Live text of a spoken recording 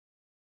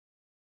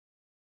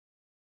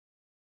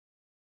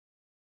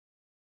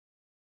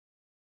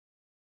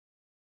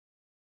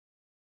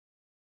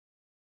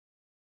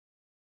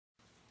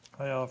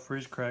Hi all,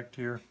 freeze cracked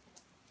here.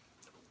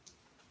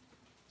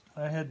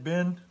 I've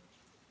been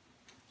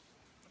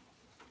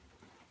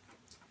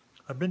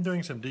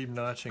doing some deep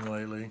notching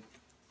lately.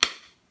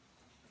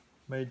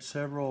 Made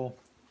several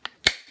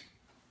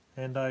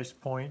andice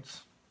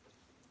points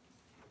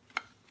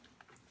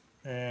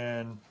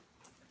and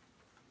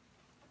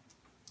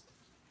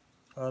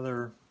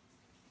other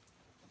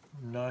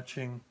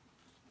notching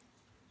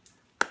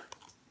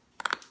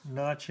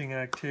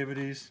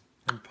activities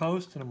and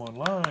posting them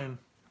online,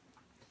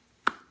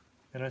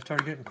 and I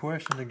started getting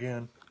questioned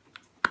again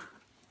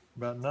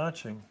about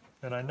notching.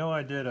 And I know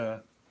I did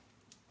a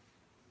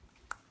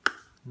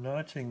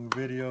notching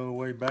video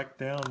way back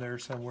down there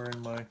somewhere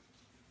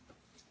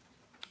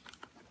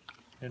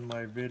in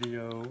my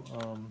video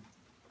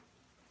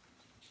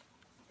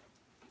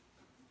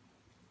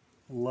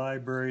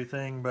library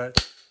thing,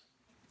 but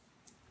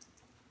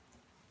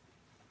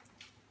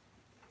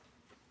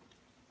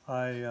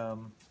I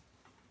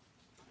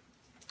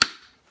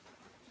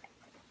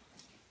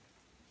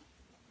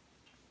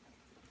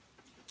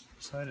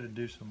decided to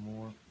do some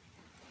more.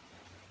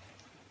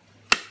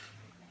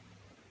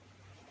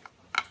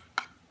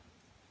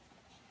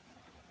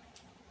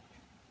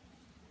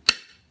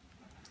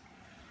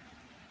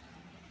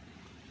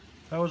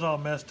 That was all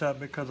messed up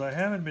because I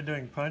haven't been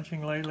doing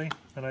punching lately,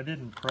 and I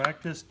didn't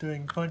practice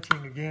doing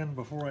punching again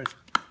before I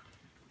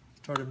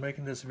started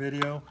making this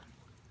video.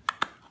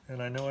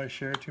 And I know I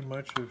share too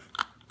much of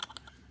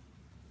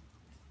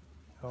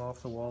how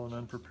off the wall and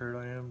unprepared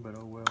I am, but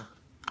oh well.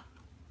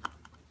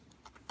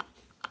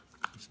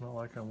 It's not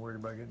like I'm worried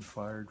about getting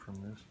fired from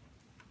this.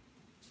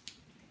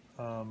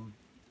 So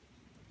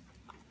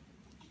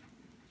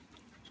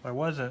I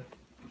wasn't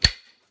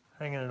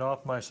hanging it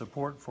off my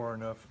support far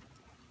enough.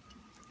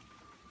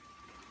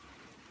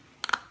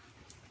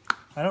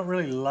 I don't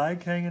really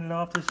like hanging it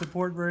off the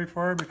support very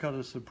far because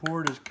the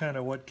support is kind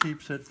of what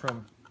keeps it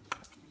from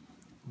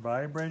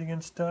vibrating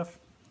and stuff.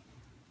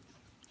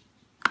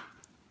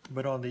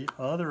 But on the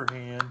other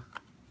hand,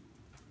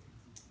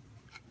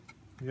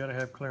 you got to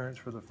have clearance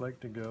for the flake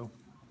to go.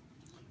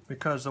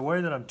 Because the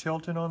way that I'm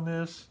tilting on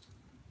this,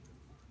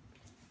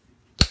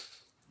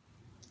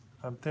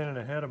 I'm thinning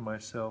ahead of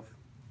myself.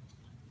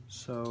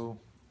 So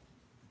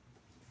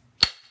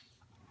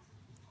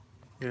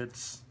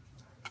it's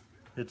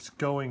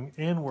going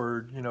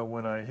inward, you know,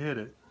 when I hit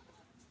it.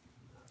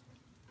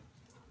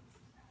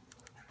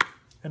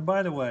 And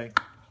by the way,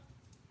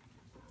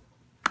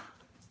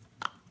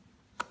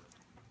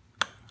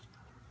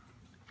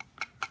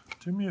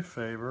 do me a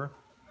favor.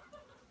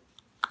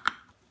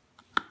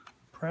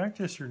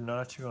 Practice your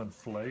notching on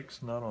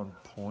flakes, not on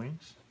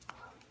points.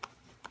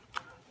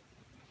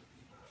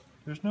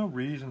 There's no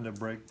reason to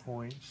break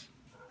points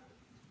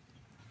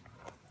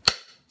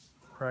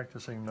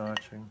practicing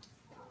notching.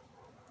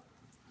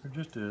 There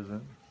just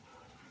isn't.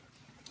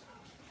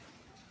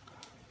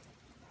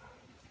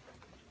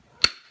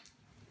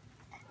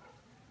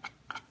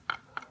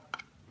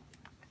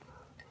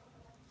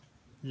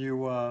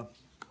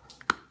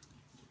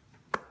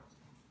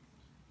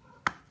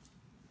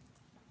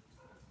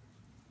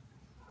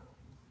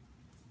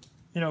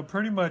 You know,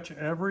 pretty much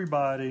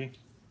everybody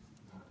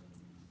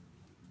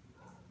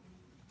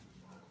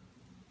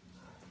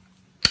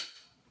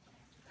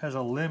has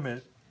a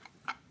limit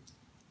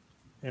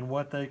in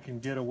what they can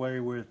get away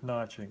with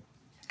notching,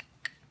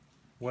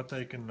 what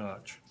they can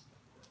notch.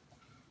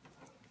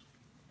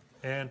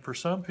 And for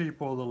some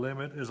people, the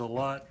limit is a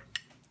lot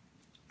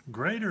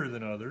greater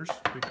than others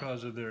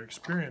because of their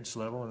experience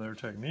level and their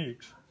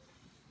techniques.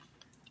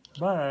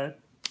 But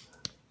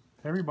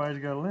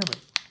everybody's got a limit.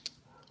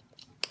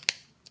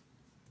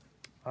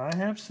 I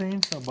have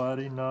seen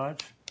somebody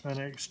notch an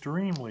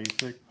extremely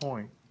thick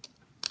point,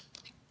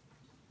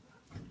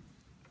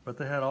 but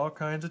they had all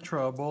kinds of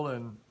trouble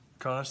and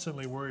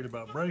constantly worried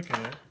about breaking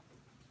it.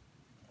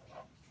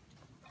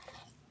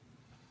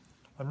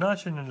 I'm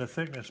notching in the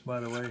thickness, by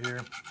the way,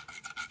 here.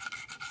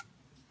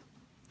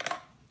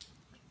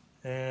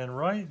 And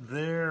right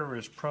there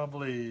is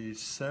probably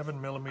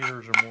 7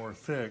 millimeters or more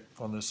thick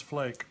on this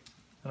flake.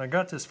 And I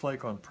got this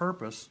flake on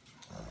purpose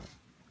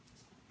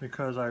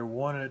because I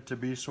wanted it to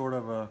be sort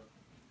of a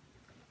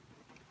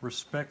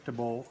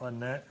respectable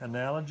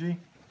analogy.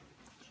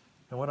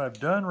 And what I've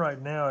done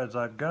right now is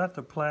I've got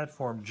the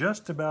platform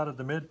just about at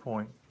the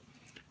midpoint,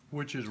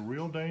 which is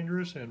real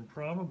dangerous and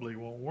probably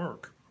won't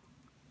work.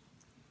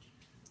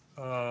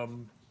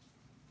 And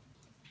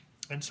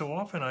so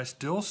often I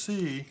still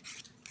see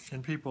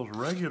in people's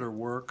regular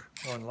work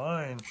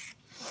online,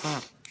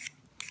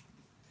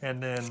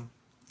 and then,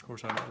 of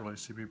course, I don't really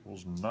see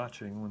people's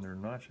notching when they're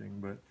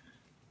notching, but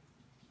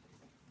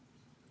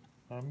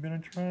I'm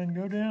going to try and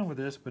go down with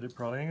this, but it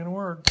probably ain't going to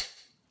work.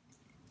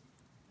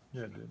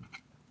 Yeah, it did.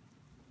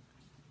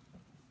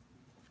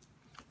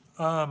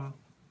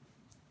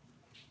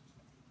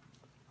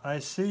 I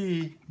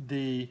see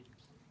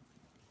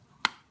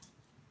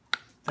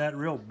that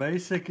real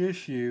basic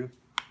issue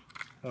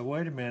of,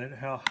 wait a minute,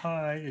 how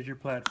high is your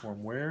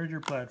platform? Where is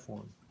your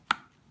platform?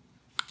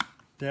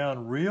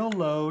 Down real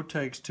low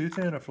takes too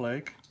thin a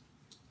flake.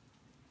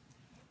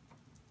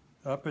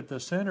 up at the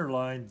center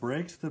line,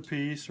 breaks the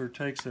piece or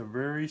takes a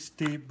very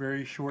steep,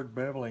 very short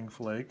beveling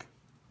flake.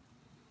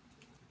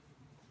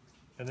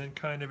 And then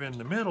kind of in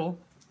the middle,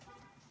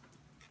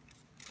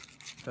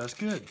 that's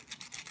good.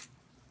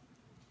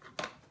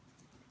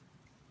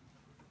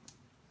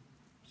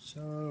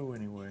 So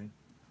anyway,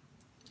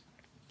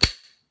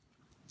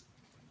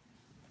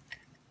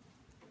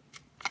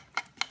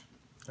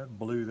 that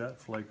blew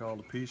that flake all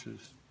to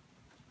pieces.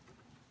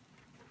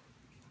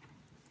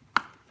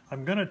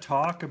 I'm going to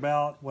talk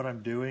about what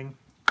I'm doing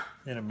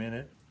in a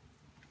minute.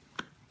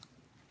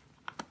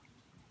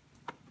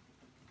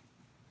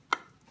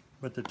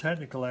 But the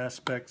technical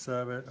aspects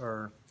of it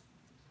are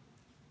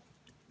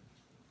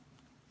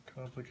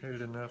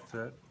complicated enough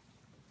that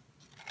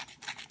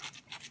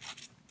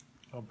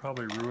I'll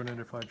probably ruin it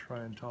if I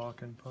try and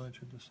talk and punch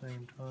at the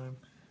same time.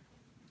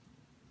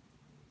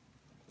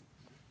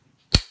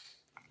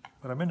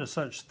 But I'm into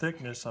such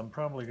thickness, I'm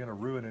probably going to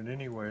ruin it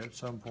anyway at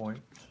some point.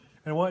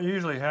 And what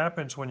usually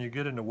happens when you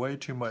get into way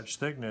too much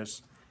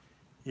thickness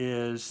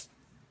is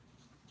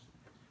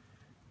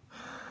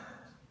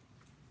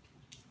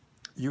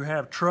you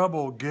have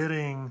trouble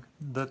getting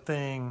the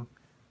thing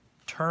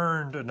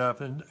turned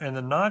enough, and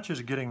the notch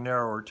is getting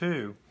narrower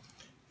too.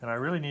 And I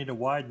really need to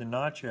widen the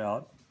notch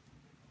out.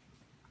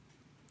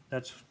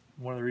 That's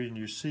one of the reasons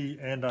you see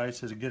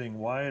andice is getting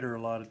wider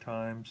a lot of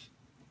times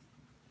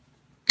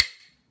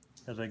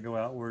as they go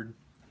outward,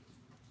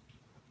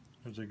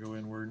 as they go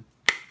inward.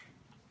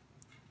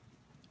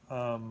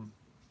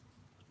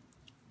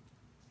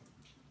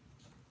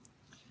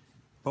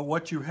 But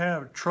what you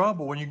have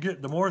trouble, when you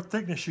get, the more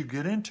thickness you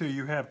get into,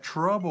 you have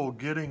trouble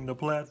getting the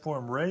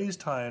platform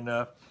raised high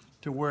enough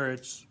to where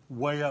it's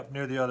way up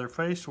near the other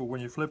face, so when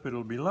you flip it,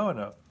 it'll be low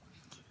enough.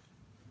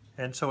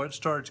 And so it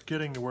starts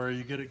getting to where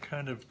you get it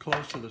kind of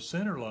close to the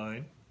center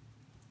line.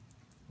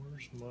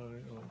 Where's my,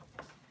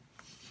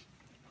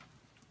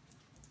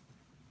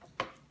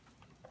 oh.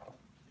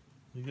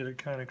 You get it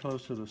kind of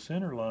close to the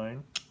center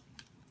line.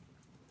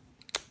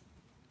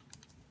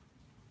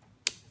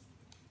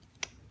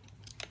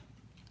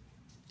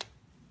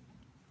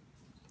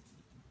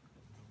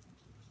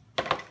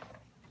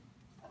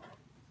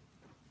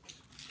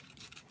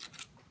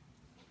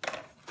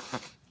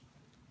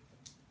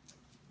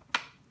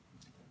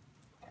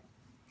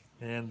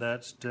 And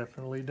that's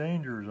definitely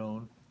danger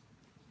zone.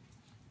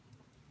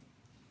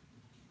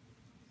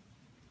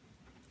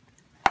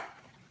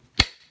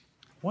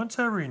 Once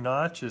every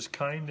notch is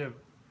kind of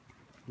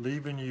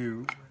leaving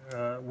you,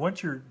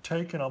 once you're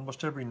taking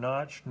almost every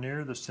notch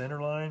near the center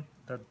line,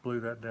 that blew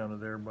that down to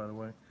there, by the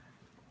way,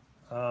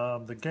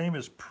 the game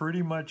is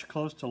pretty much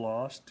close to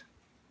lost,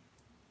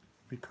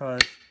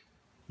 because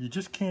you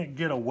just can't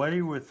get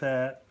away with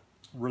that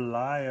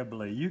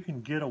reliably. You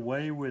can get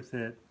away with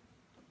it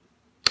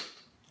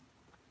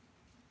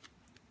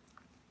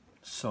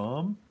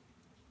some.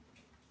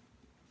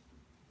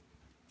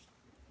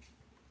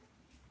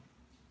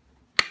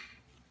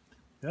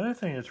 The other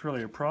thing that's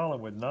really a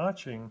problem with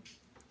notching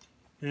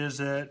is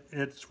that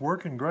it's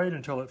working great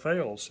until it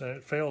fails, and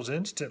it fails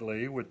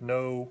instantly with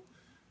no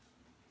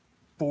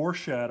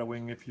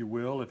foreshadowing, if you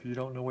will, if you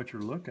don't know what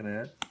you're looking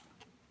at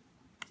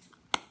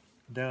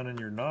down in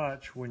your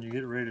notch when you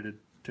get ready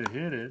to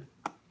hit it.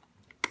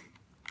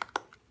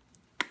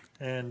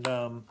 And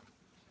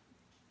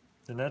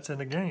that's in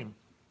the game.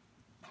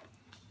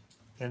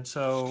 And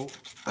so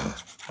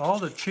all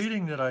the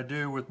cheating that I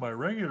do with my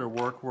regular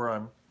work, where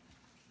I'm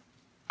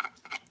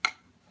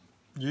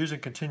using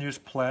continuous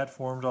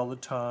platforms all the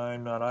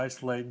time, not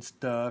isolating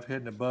stuff,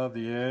 hitting above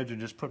the edge and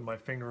just putting my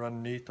finger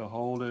underneath to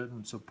hold it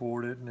and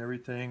support it and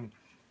everything,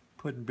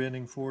 putting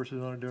bending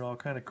forces on it, doing all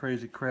kind of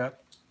crazy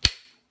crap.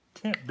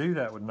 Can't do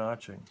that with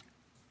notching.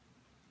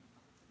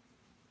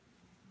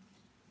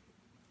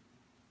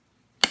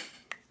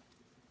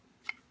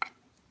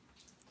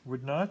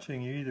 With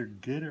notching, you either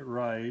get it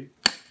right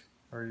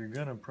or you're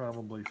going to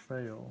probably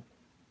fail.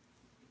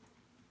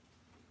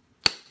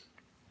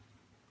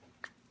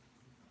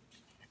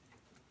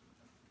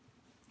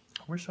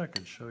 I wish I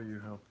could show you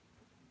how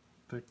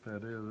thick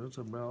that is. It's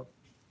about,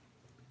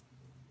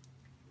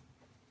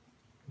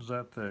 it's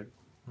that thick.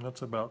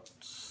 That's about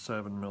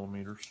 7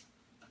 millimeters.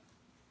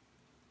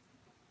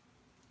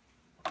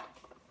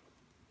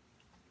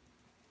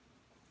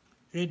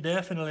 It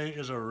definitely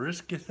is a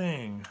risky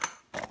thing.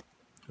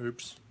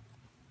 Oops.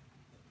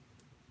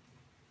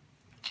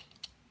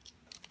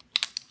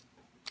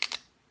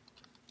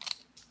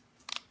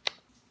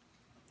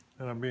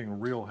 And I'm being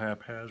real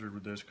haphazard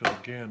with this because,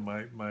 again,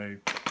 my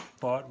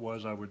thought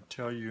was I would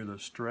tell you the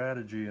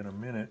strategy in a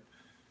minute,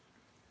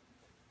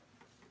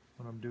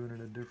 but I'm doing it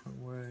a different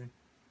way.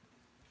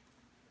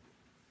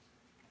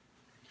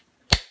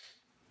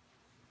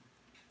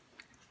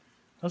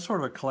 That's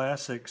sort of a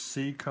classic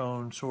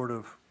C-cone sort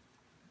of.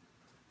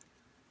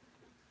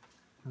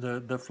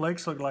 The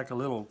flakes look like a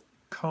little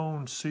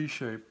cone C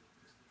shape.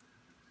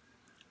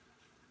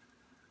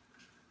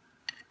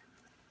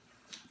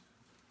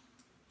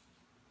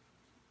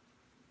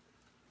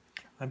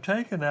 I'm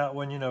taking that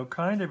one, you know,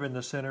 kind of in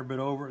the center, but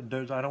over,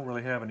 I don't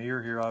really have an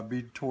ear here. I'll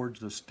be towards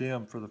the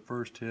stem for the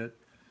first hit.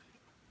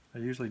 I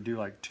usually do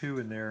like 2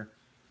 in there.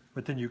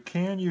 But then you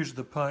can use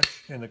the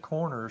punch in the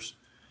corners.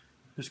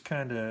 Just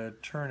kind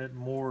of turn it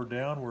more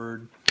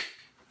downward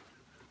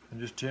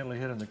and just gently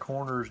hit in the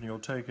corners, and you'll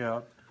take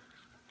out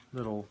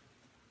little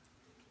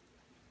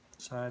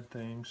side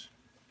things.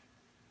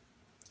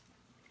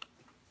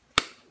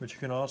 But you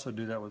can also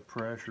do that with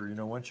pressure. You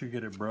know, once you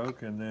get it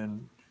broken,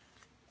 then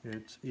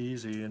it's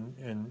easy,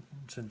 and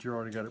since you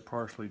already got it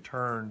partially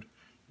turned,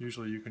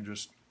 usually you can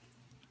just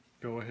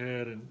go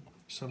ahead and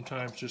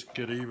sometimes just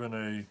get even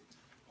a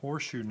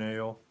horseshoe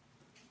nail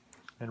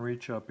and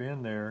reach up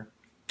in there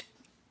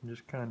and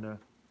just kind of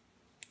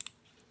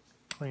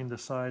clean the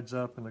sides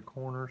up in the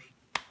corners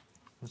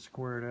and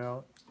square it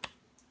out.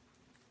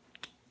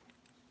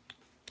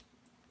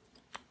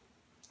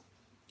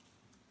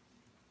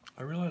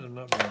 I realize I'm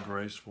not being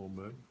graceful,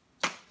 but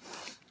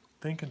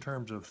think in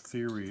terms of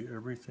theory.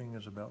 Everything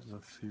is about the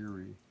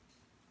theory.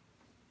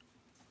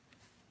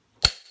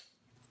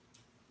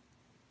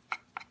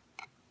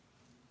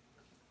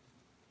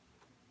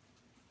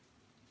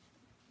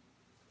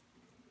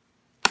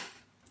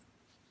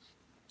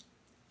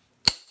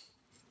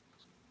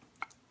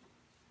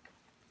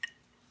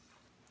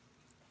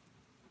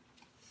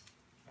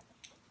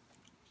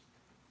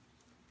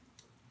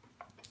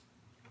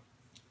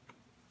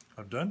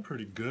 I've done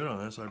pretty good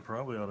on this. I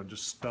probably ought to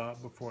just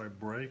stop before I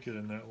break it,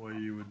 and that way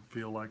you would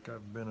feel like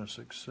I've been a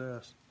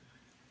success.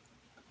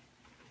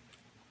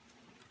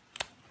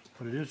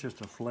 But it is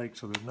just a flake,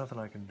 so there's nothing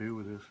I can do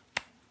with this.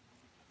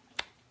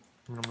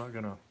 I mean, I'm not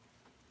going to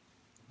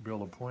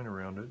build a point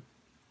around it.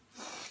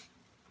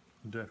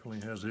 It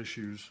definitely has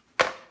issues.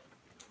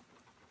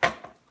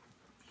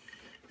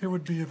 It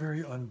would be a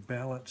very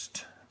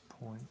unbalanced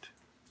point.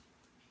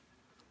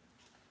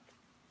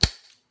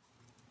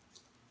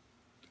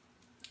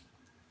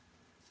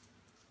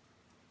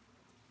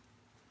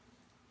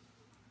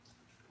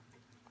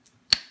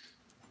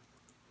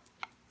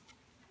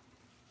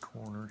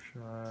 Corner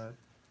shot,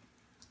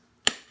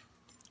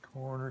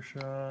 corner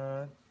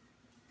shot.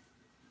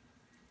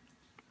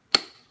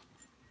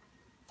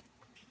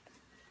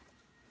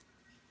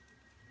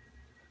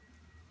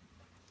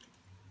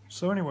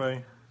 So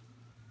anyway,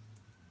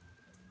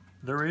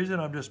 the reason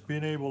I'm just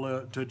being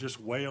able to just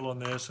wail on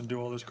this and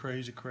do all this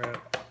crazy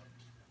crap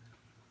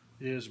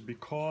is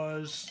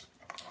because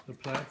the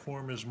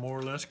platform is more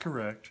or less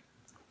correct.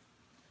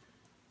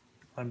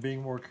 I'm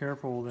being more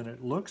careful than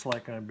it looks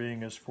like I'm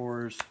being as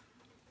far as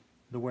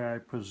the way I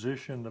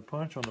position the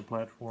punch on the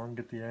platform,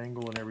 get the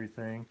angle and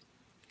everything.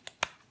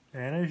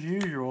 And as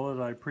usual,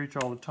 as I preach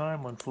all the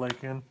time on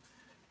flaking,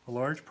 a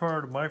large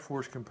part of my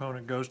force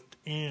component goes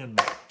in,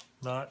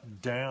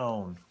 not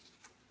down.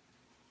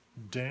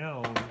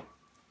 Down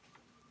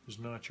is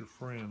not your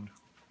friend.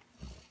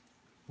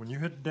 When you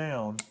hit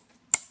down,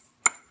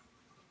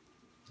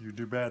 you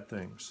do bad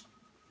things.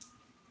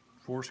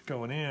 Force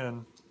going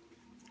in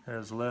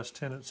has less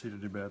tendency to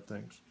do bad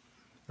things.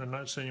 I'm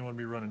not saying you want to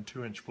be running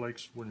 2-inch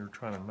flakes when you're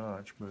trying to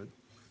notch, but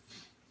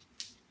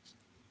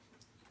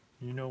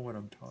you know what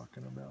I'm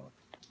talking about.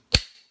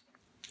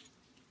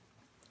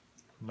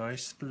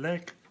 Nice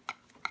flake.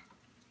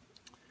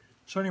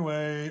 So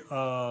anyway,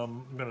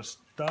 I'm going to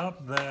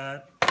stop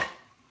that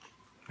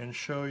and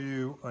show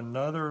you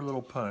another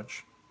little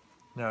punch.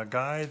 Now, a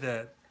guy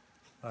that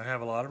I have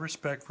a lot of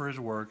respect for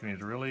his work, and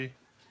he's really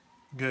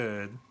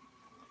good,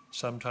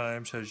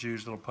 sometimes has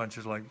used little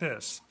punches like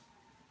this.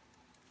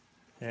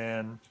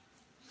 And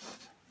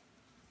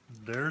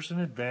there's an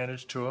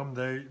advantage to them.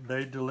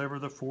 They deliver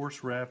the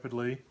force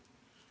rapidly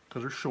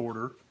because they're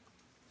shorter.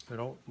 They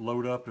don't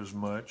load up as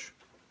much.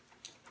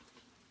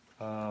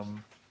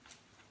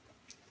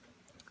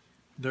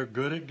 They're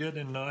good at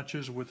getting in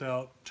notches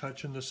without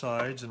touching the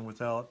sides and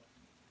without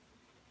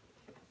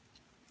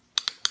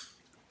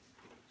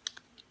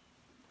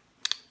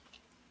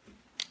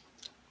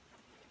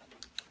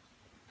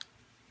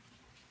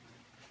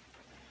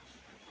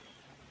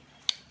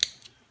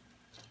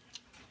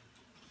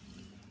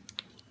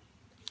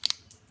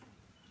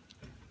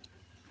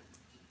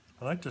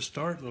I like to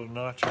start little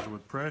notches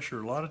with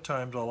pressure. A lot of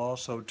times I'll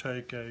also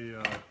take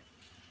a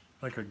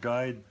like a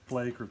guide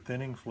flake or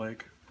thinning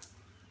flake.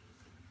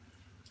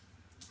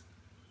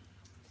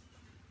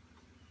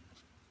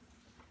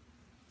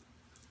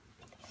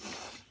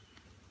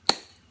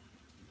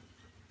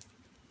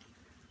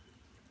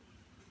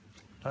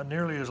 Not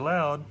nearly as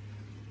loud.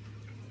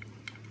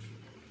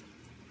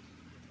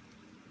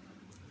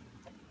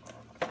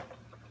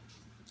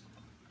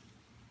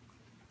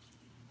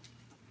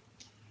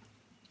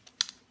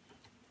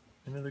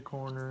 Into the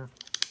corner,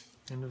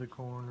 into the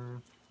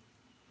corner.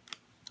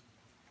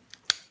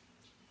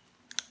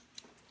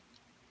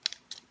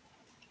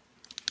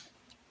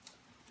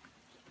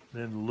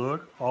 Then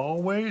look,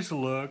 always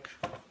look,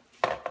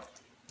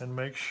 and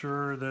make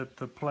sure that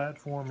the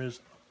platform is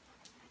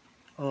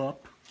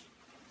up.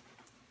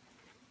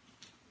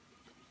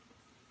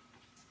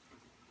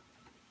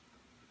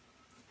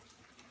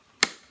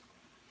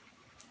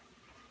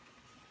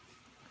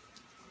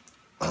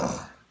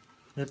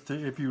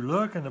 If you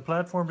look and the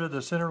platform's at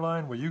the center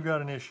line, well, you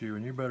got an issue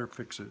and you better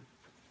fix it.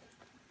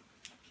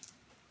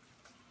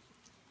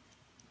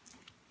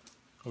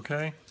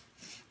 Okay?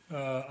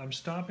 I'm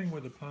stopping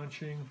with the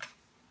punching.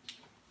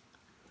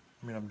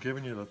 I mean, I'm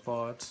giving you the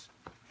thoughts.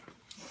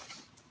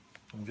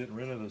 I'm getting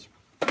rid of this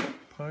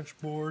punch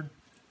board.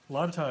 A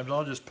lot of times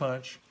I'll just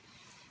punch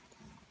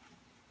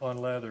on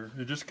leather.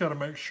 You just got to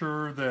make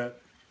sure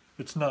that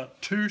it's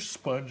not too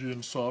spongy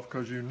and soft,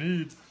 because you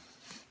need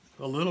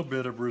a little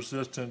bit of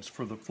resistance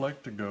for the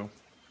flake to go.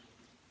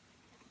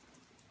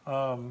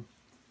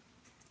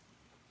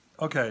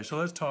 Okay, so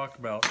let's talk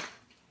about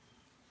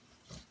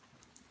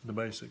the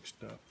basic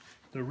stuff.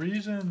 The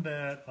reason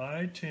that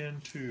I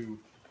tend to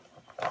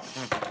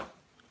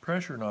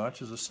pressure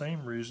notch is the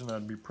same reason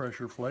I'd be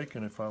pressure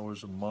flaking if I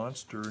was a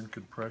monster and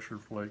could pressure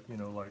flake, you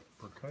know, like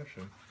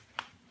percussion.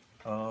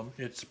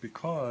 It's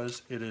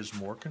because it is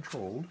more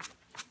controlled,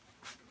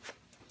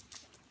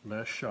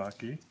 less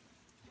shocky,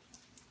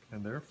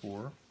 and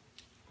therefore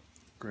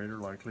greater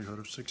likelihood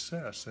of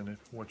success. And if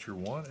what you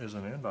want is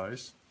an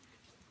andice,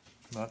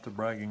 not the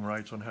bragging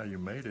rights on how you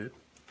made it,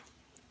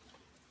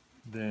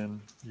 then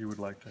you would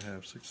like to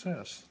have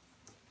success.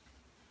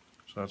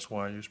 So that's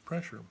why I use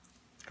pressure,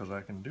 because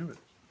I can do it.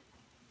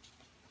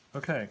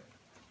 Okay,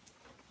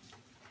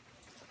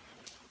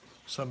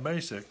 some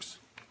basics.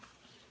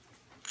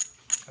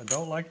 I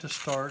don't like to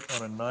start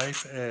on a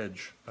knife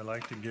edge. I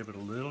like to give it a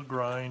little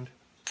grind,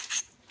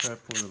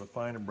 preferably with a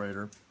fine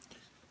abrader,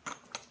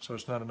 so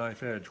it's not a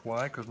knife edge.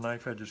 Why? Because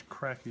knife edges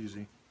crack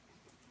easy,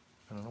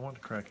 and I don't want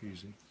to crack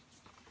easy.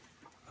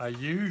 I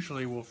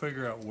usually will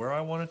figure out where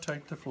I want to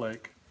take the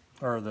flake,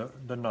 or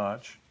the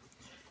notch,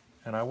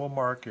 and I will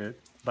mark it.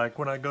 Like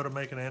when I go to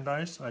make an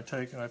andice,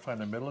 I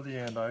find the middle of the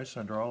andice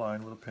and draw a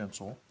line with a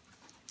pencil,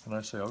 and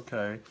I say,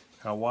 okay,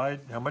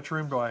 how much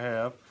room do I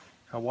have?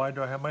 How wide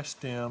do I have my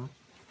stem?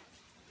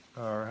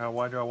 Or how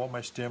wide do I want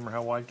my stem, or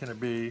how wide can it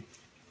be?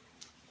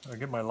 I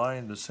get my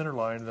line, the center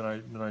line,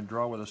 then I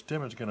draw where the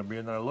stem is going to be,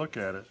 and then I look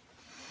at it.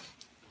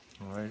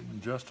 All right,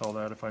 adjust all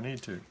that if I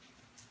need to.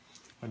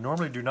 I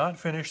normally do not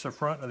finish the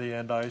front of the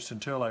andice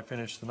until I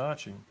finish the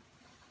notching.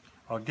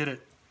 I'll get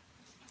it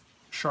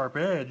sharp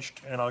edged,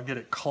 and I'll get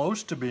it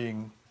close to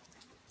being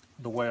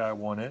the way I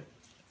want it,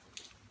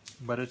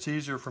 but it's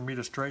easier for me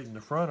to straighten the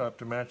front up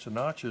to match the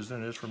notches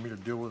than it is for me to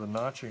deal with the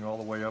notching all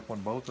the way up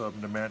on both of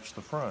them to match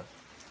the front.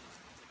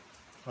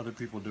 Other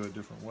people do it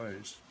different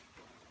ways.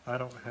 I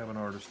don't have an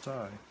artist's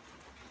eye.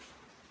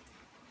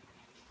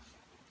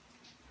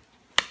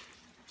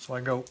 So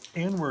I go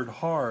inward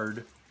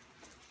hard,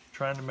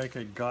 trying to make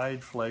a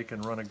guide flake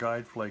and run a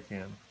guide flake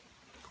in.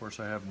 Of course,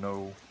 I have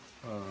no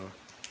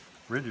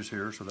ridges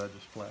here, so that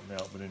just flattened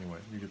out, but anyway,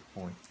 you get the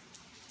point.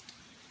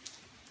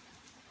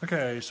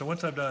 Okay, so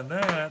once I've done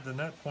that, then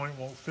that point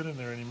won't fit in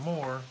there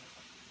anymore.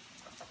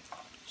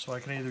 So I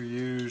can either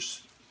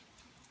use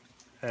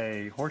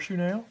a horseshoe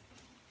nail,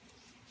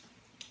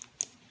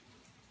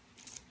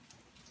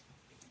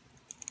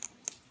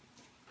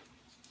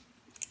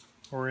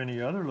 or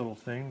any other little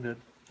thing that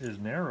is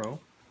narrow,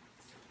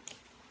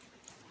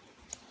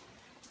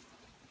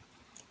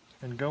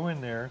 and go in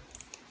there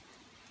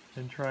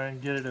and try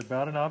and get it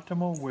about an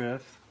optimal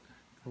width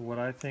for what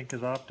I think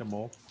is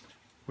optimal,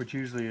 which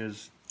usually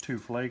is 2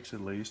 flakes at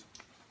least,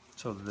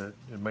 so that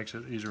it makes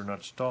it easier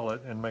not to stall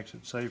it and makes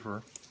it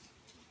safer.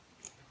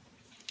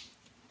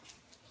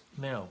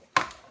 Now,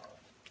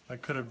 I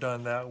could have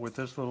done that with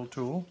this little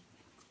tool.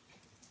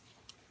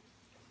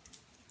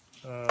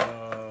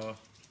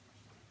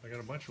 I got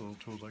a bunch of little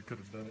tools I could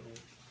have done it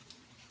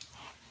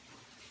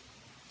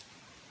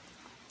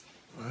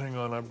with. Hang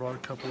on, I brought a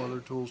couple other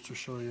tools to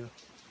show you.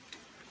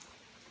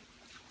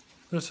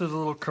 This is a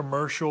little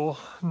commercial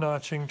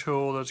notching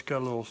tool that's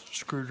got a little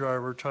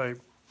screwdriver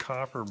type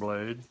copper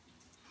blade.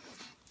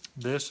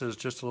 This is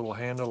just a little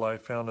handle I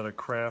found at a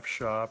craft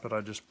shop that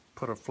I just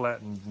put a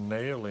flattened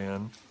nail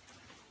in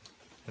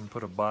and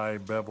put a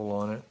bevel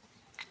on it.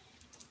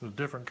 There's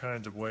different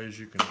kinds of ways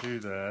you can do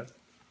that.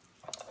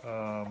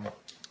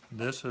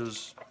 This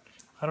is,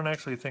 I don't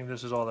actually think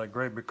this is all that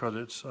great because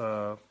it's,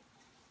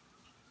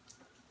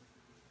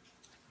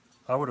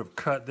 I would have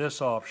cut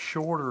this off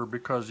shorter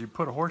because you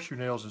put horseshoe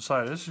nails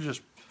inside. This is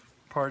just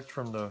parts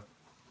from the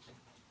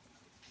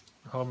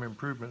home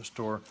improvement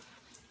store.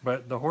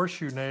 But the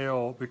horseshoe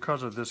nail,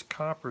 because of this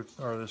copper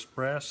or this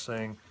brass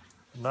thing,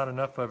 not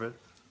enough of it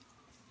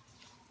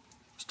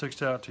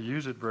sticks out to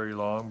use it very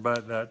long,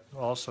 but that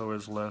also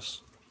is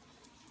less,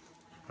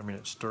 I mean,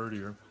 it's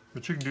sturdier.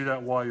 But you can do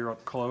that while you're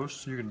up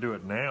close. You can do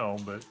it now,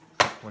 but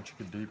once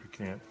you get deep, you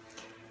can't.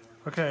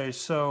 Okay,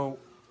 so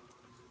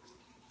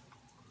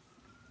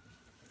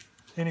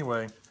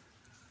anyway,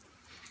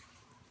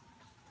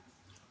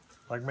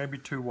 like maybe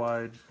 2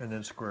 wide and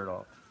then square it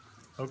off.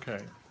 Okay,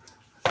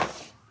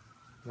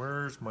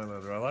 where's my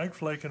leather? I like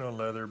flaking on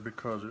leather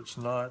because it's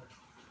not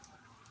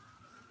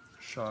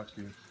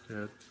shocky.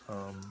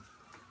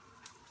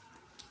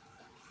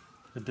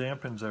 It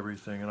dampens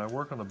everything, and I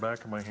work on the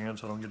back of my hand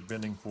so I don't get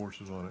bending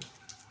forces on it.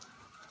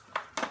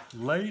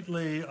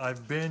 Lately,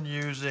 I've been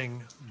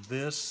using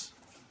this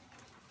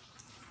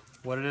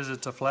What it is,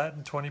 it's a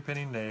flattened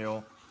 20-penny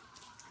nail.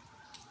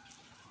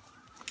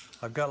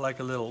 I've got like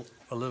a little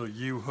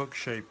U hook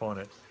shape on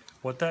it.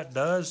 What that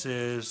does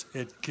is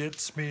it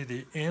gets me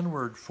the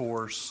inward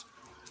force,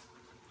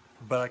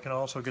 but I can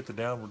also get the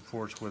downward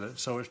force with it.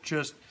 So it's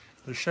just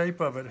the shape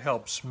of it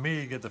helps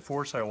me get the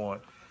force I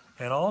want.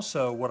 And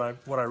also what I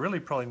really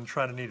probably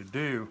try to need to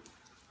do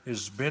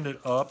is bend it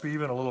up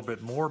even a little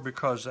bit more,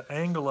 because the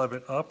angle of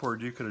it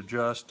upward you could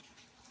adjust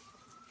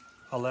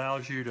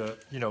allows you to,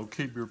 you know,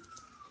 keep your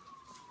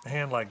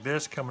hand like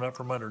this coming up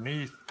from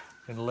underneath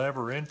and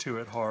lever into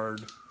it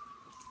hard,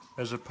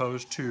 as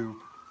opposed to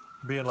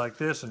being like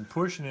this and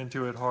pushing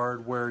into it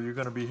hard where you're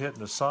going to be hitting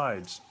the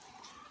sides.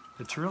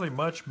 It's really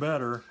much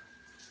better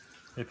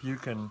if you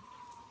can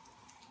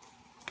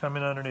come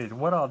in underneath. And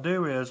what I'll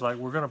do is, like,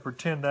 we're going to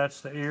pretend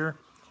that's the ear.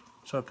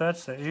 So if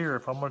that's the ear,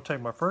 if I'm going to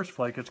take my first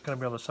flake, it's going to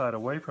be on the side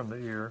away from the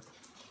ear.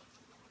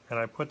 And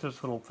I put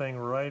this little thing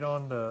right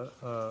on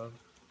the,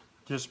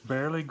 just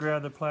barely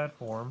grab the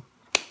platform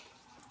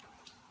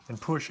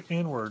and push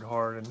inward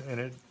hard, and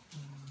it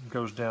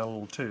goes down a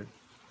little too.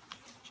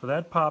 So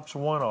that pops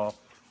one off,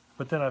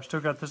 but then I've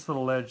still got this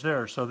little edge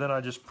there. So then I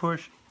just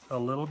push a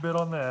little bit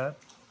on that,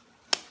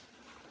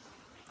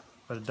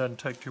 but it doesn't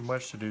take too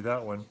much to do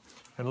that one.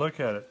 And look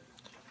at it.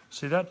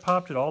 See, that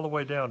popped it all the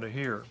way down to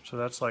here. So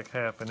that's like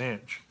 ½ an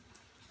inch.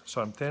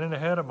 So I'm thinning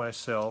ahead of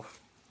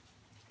myself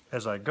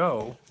as I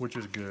go, which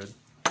is good.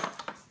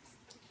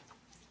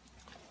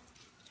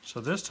 So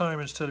this time,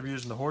 instead of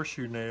using the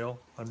horseshoe nail,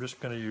 I'm just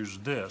going to use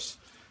this.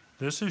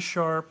 This is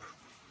sharp,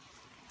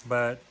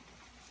 but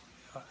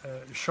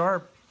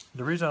sharp,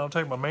 the reason I don't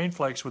take my main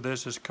flakes with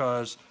this is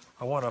because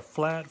I want a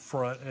flat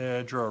front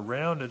edge or a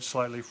rounded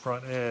slightly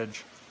front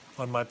edge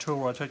on my tool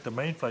where I take the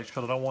main flakes,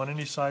 because I don't want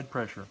any side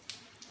pressure.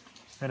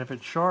 And if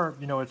it's sharp,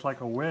 you know, it's like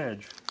a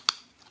wedge.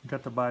 You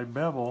got the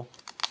bi-bevel,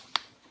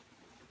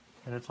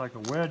 and it's like a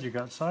wedge, you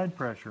got side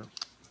pressure.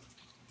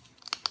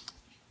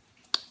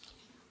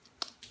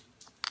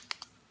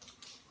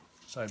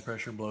 Side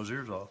pressure blows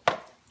ears off.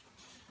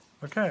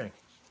 Okay.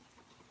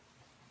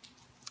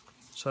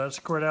 So that's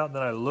squared out, and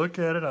then I look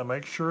at it, I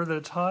make sure that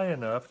it's high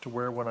enough to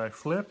where when I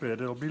flip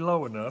it, it'll be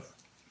low enough.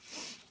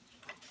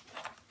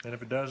 And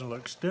if it doesn't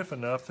look stiff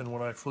enough, then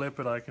when I flip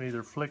it, I can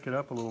either flick it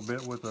up a little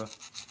bit with a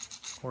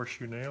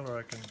horseshoe nail, or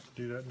I can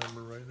do that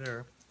number right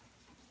there.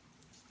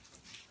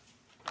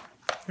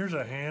 Here's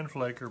a hand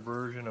flaker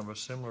version of a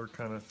similar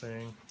kind of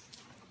thing.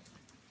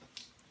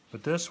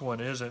 But this one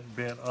isn't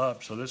bent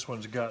up, so this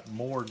one's got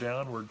more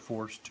downward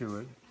force to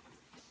it.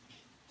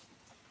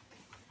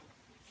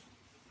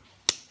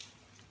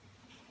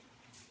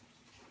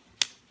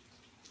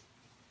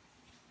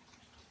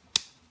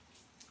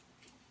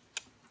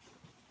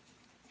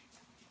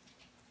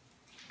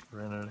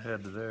 Ran it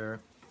ahead to there.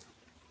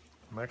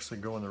 I'm actually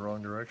going the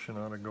wrong direction.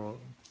 I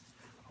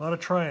ought to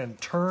try and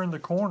turn the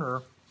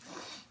corner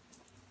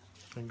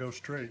and go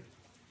straight.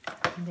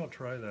 I think I'll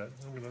try that.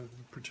 I'm going to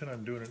pretend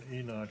I'm doing an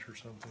E-notch or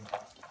something.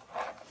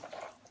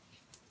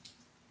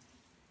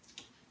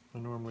 I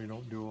normally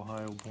don't do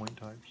Ohio point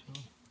type,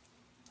 so.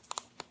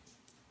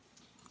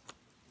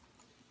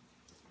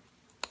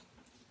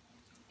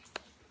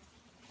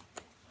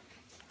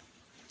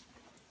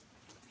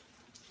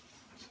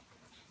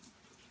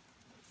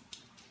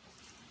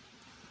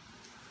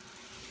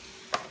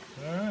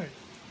 Alright,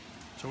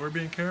 so we're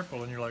being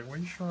careful, and you're like, well,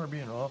 you sure are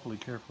being awfully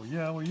careful.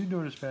 Yeah, well, you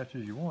do it as fast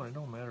as you want. It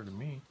don't matter to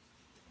me.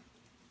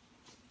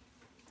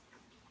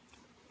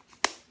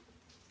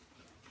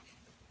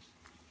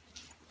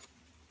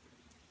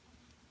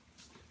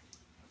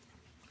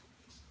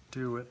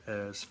 Do it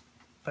as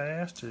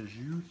fast as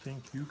you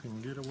think you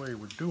can get away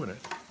with doing it.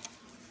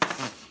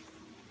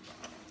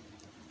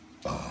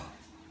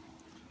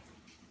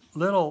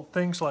 Little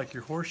things like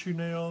your horseshoe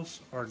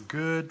nails are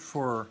good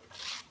for,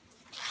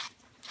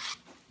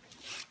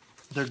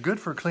 they're good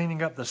for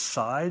cleaning up the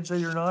sides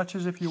of your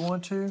notches if you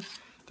want to.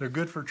 They're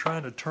good for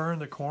trying to turn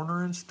the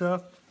corner and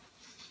stuff.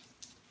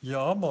 You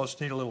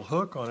almost need a little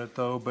hook on it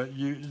though, but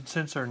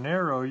since they're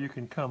narrow, you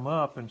can come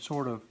up and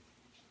sort of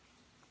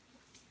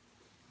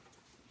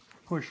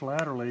push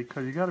laterally,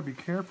 because you got to be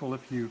careful.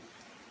 If you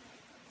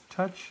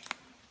touch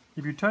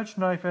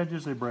knife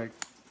edges, they break.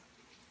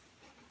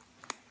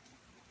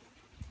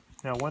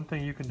 Now, one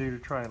thing you can do to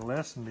try and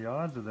lessen the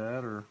odds of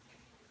that, or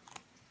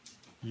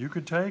you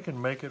could take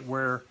and make it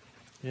where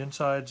the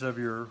insides of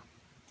your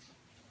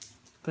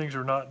things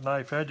are not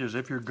knife edges.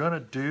 If you're going to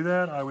do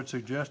that, I would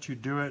suggest you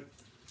do it.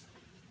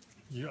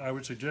 I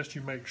would suggest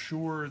you make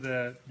sure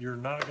that you're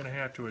not going to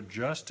have to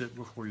adjust it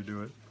before you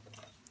do it.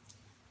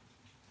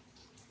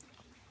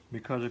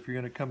 Because if you're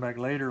going to come back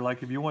later,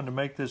 like if you want to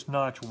make this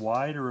notch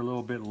wider a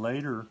little bit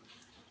later,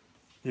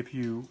 if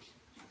you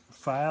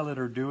file it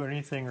or do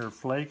anything or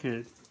flake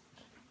it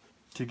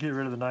to get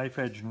rid of the knife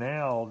edge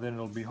now, then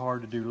it'll be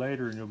hard to do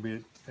later and you'll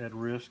be at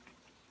risk.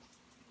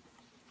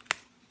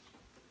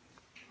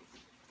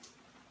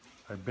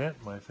 I bent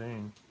my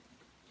thing.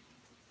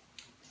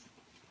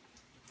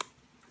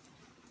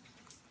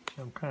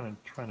 I'm kind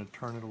of trying to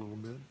turn it a little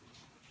bit.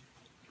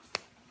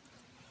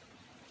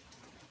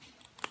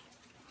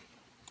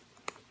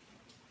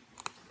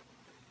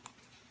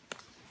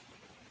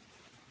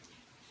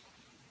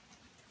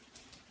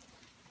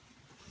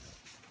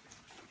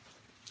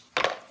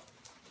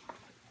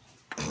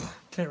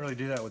 Can't really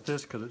do that with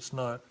this because it's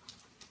not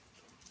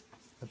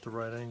at the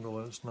right angle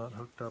and it's not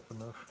hooked up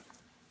enough.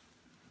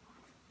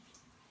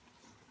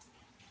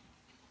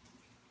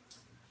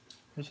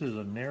 This is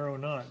a narrow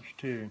notch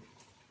too.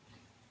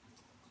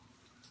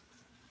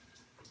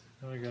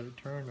 Now I got it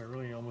turned, I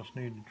really almost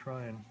need to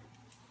try and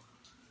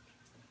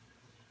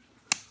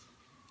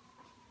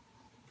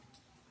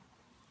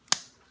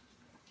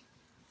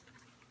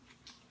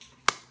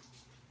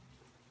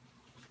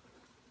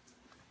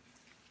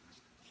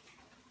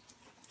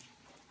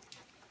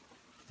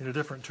get a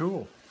different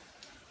tool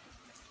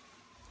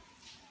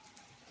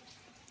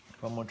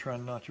if I'm going to try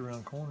and notch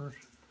around corners.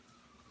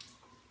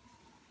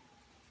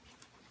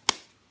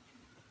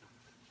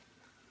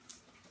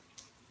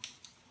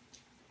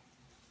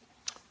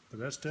 But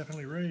that's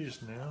definitely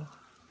raised now.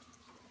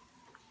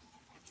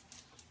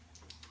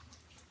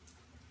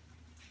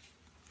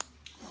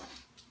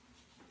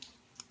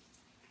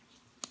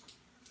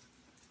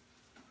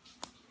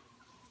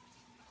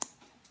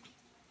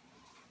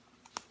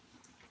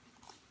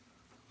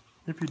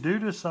 If you do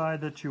decide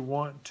that you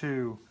want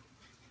to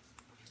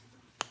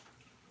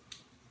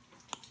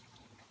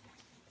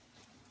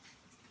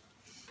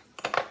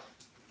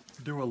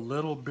do a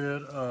little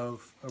bit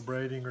of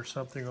abrading or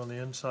something on the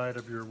inside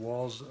of your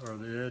walls or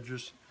the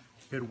edges,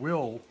 it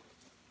will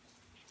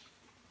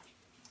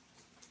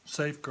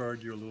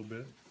safeguard you a little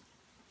bit.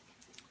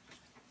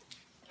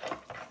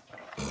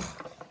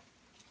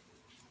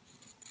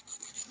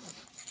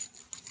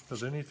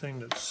 Because anything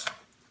that's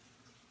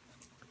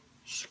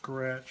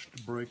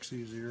scratched breaks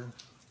easier,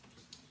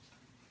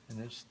 and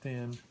it's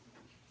thin.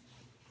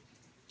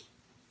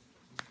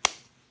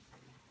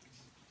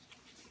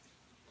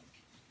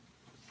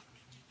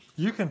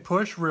 You can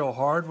push real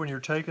hard when you're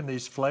taking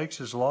these flakes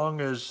as long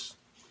as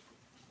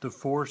the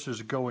force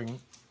is going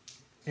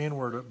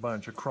inward a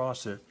bunch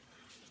across it.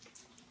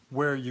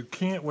 Where you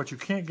can't, what you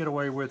can't get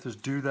away with is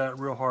do that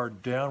real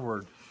hard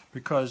downward,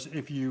 because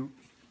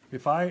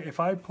if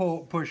I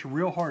push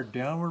real hard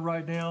downward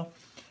right now,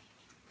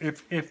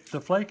 if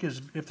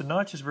the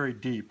notch is very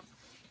deep,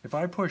 if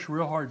I push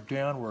real hard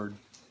downward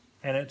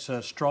and it's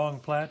a strong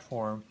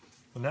platform,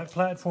 when that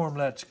platform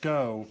lets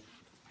go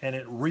and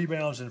it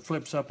rebounds and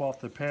flips up off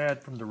the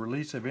pad from the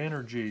release of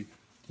energy,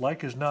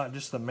 like as not,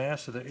 just the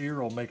mass of the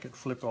ear will make it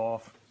flip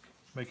off,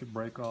 make it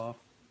break off.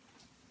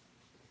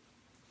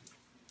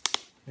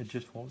 It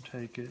just won't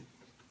take it.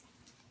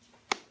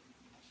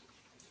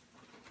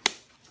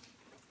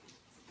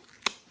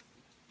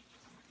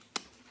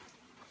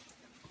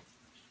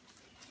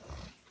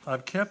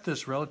 I've kept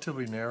this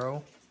relatively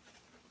narrow,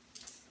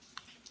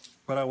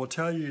 but I will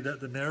tell you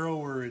that the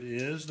narrower it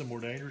is, the more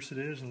dangerous it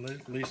is, and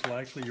least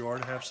likely you are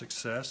to have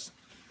success.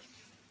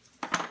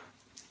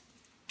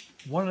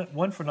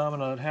 One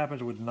phenomenon that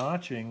happens with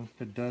notching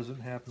that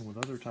doesn't happen with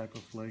other type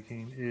of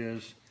flaking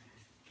is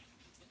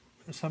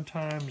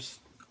sometimes,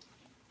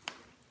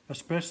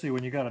 especially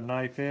when you got a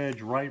knife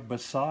edge right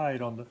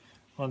beside on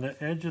the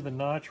edge of the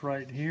notch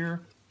right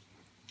here.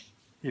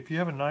 If you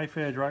have a knife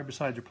edge right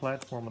beside your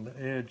platform on the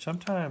edge,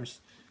 sometimes,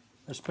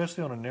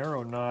 especially on a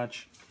narrow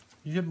notch,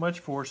 you get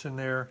much force in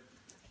there.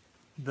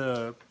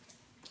 The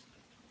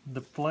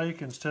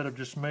flake, instead of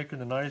just making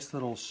the nice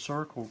little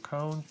circle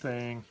cone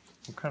thing,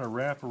 will kind of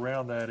wrap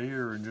around that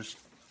ear and just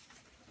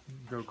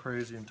go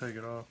crazy and take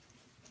it off.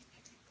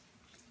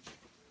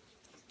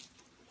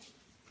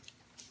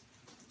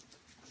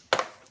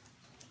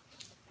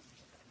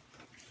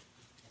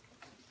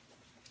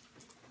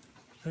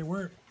 Hey,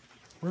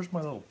 where's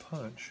my little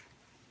punch?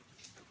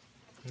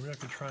 Maybe I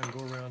could try and go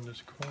around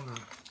this corner.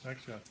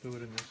 Actually, I threw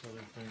it in this other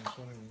thing, so I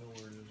don't even know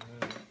where it is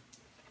now.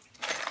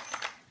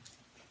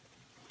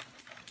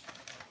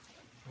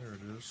 There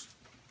it is.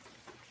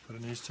 But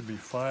it needs to be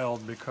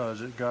filed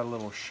because it got a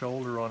little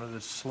shoulder on it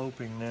that's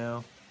sloping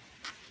now.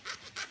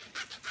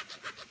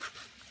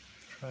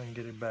 Try and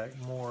get it back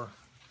more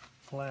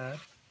flat.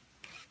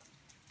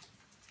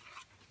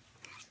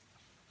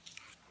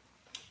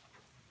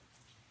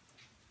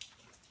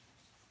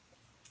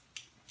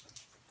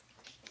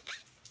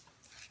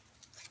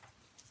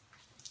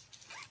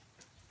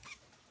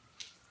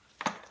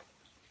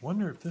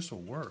 Wonder if this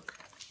will work.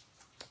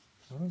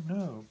 I don't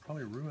know,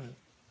 probably ruin it.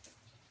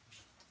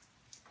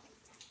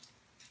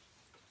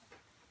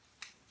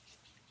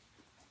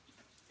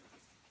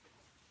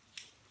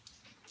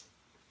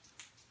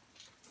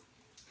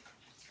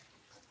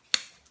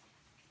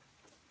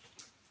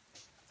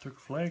 Took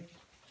flake.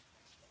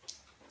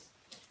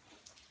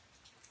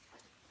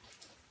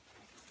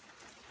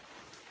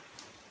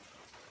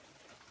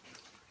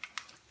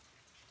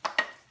 I'm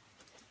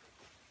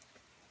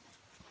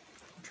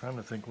trying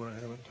to think what I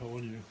haven't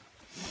told you.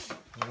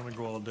 I'm going to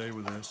go all day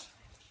with this.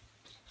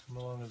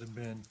 How long has it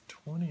been?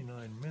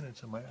 29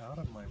 minutes. Am I out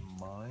of my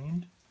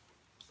mind?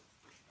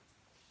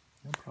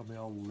 I probably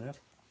all left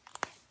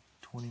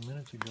 20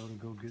 minutes ago to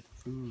go get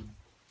food.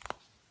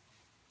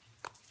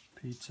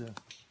 Pizza.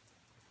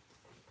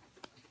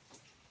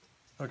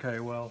 Okay,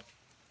 well.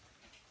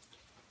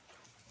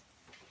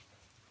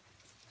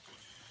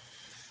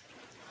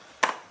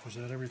 Was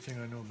that everything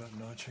I know about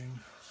notching?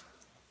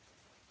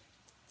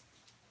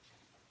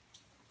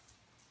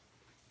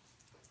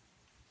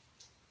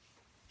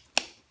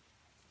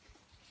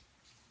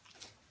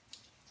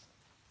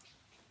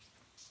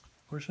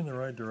 Pushing the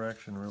right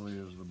direction really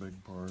is the big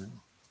part.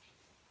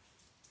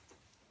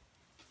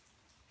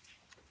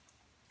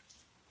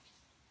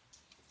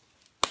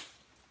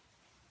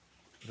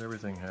 But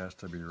everything has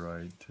to be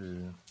right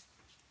too.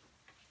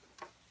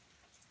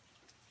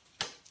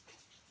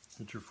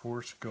 Get your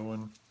force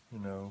going, you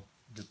know,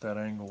 get that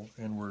angle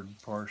inward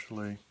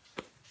partially.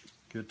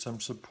 Get some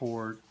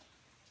support.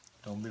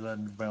 Don't be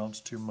letting it bounce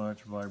too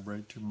much,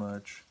 vibrate too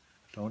much.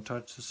 Don't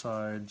touch the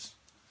sides.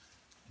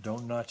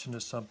 Don't notch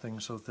into something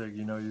so thick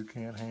you know you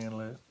can't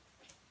handle it.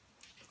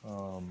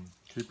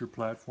 Keep your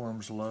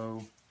platforms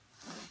low.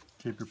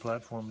 Keep your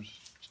platforms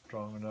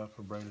strong enough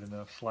or braided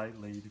enough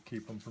slightly to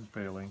keep them from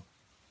failing.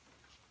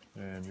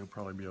 And you'll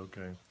probably be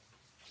okay.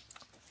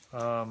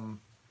 Bye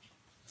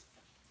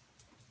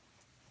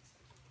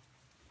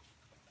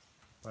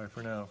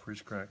for now.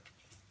 Freeze cracked.